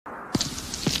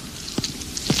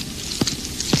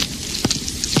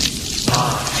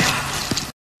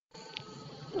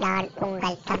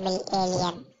உங்கள் தமிழ்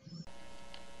ஏலியன்.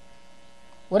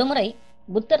 ஒருமுறை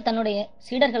புத்தர் தன்னுடைய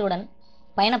சீடர்களுடன்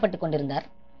பயணப்பட்டு கொண்டிருந்தார்.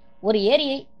 ஒரு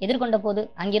ஏரியை எதிர்கொண்ட போது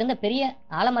அங்கிருந்த பெரிய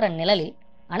ஆலமர நிழலில்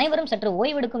அனைவரும் சற்று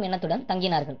ஓய்வெடுக்கும் எண்ணத்துடன்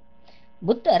தங்கினார்கள்.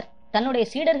 புத்தர் தன்னுடைய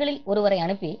சீடர்களில் ஒருவரை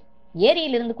அனுப்பி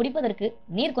ஏரியிலிருந்து குடிப்பதற்கு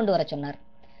நீர் கொண்டு வரச் சொன்னார்.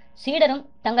 சீடரும்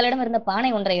தங்களிடமிருந்த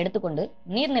பானை ஒன்றை எடுத்துக்கொண்டு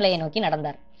நீர்நிலையை நோக்கி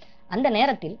நடந்தார். அந்த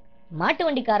நேரத்தில் மாட்டு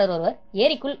வண்டிக்காரர் ஒருவர்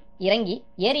ஏரிக்குள் இறங்கி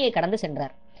ஏரியை கடந்து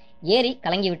சென்றார். ஏரி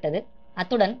கலங்கிவிட்டது.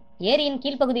 அத்துடன் ஏரியின்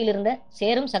கீழ்ப்பகுதியில் இருந்த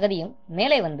சேரும் சகதியும்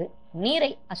மேலே வந்து நீரை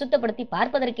அசுத்தப்படுத்தி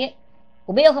பார்ப்பதற்கே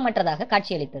உபயோகமற்றதாக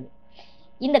காட்சியளித்தது.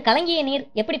 இந்த கலங்கிய நீர்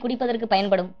எப்படி குடிப்பதற்கு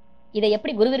பயன்படும்? இதை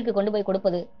எப்படி குருவிற்கு கொண்டு போய்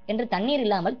கொடுப்பது என்று தண்ணீர்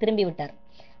இல்லாமல் திரும்பிவிட்டார்.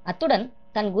 அத்துடன்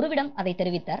தன் குருவிடம் அதை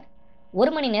தெரிவித்தார்.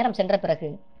 1 மணி நேரம் சென்ற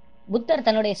பிறகு புத்தர்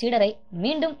தன்னுடைய சீடரை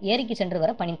மீண்டும் ஏரிக்கு சென்று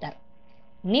வர பணித்தார்.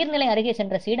 நீர்நிலை அருகே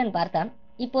சென்ற சீடன் பார்த்தான்.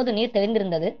 இப்போது நீர்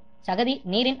தெளிந்திருந்தது. சகதி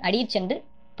நீரின் அடியில் சென்று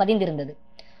பதிந்திருந்தது.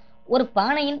 ஒரு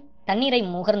பானையின் தண்ணீரை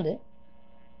முகர்ந்து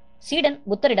சீடன்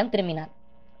புத்தரிடம் திரும்பினார்.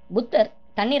 புத்தர்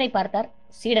தண்ணீரை பார்த்தார்,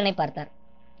 சீடனை பார்த்தார்.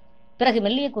 பிறகு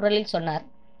மெல்லிய குரலில் சொன்னார்,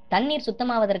 தண்ணீர்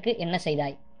சுத்தமாவதற்கு என்ன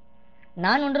செய்தாய்?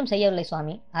 நான் ஒன்றும் செய்யவில்லை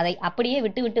சுவாமி, அதை அப்படியே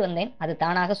விட்டுவிட்டு வந்தேன், அது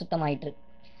தானாக சுத்தமாயிற்று.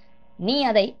 நீ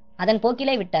அதை அதன்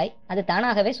போக்கிலே விட்டாய், அது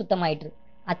தானாகவே சுத்தமாயிற்று.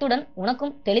 அத்துடன்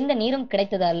உனக்கும் தெளிந்த நீரும்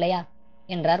கிடைத்தது அல்லையா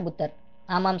என்றார் புத்தர்.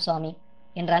 ஆமாம் சுவாமி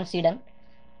என்றான் சீடன்.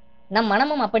 நம்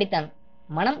மனமும் அப்படித்தான்.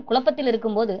 மனம் குழப்பத்தில்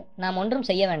இருக்கும்போது நாம் ஒன்றும்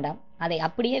செய்ய வேண்டாம், அதை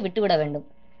அப்படியே விட்டுவிட வேண்டும்.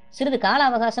 சிறிது கால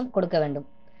அவகாசம் கொடுக்க வேண்டும்.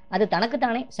 அது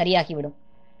தனக்குத்தானே சரியாகிவிடும்.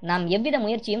 நாம் எவ்வித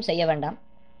முயற்சியும் செய்ய வேண்டாம்.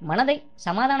 மனதை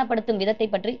சமாதானப்படுத்தும் விதத்தை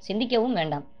பற்றி சிந்திக்கவும்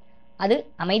வேண்டாம். அது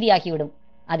அமைதியாகிவிடும்.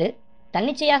 அது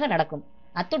தன்னிச்சையாக நடக்கும்.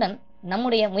 அத்துடன்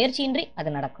நம்முடைய முயற்சியின்றி அது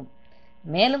நடக்கும்.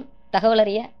 மேலும்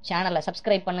தகவலறிய சேனலை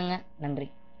சப்ஸ்கிரைப் பண்ணுங்க. நன்றி.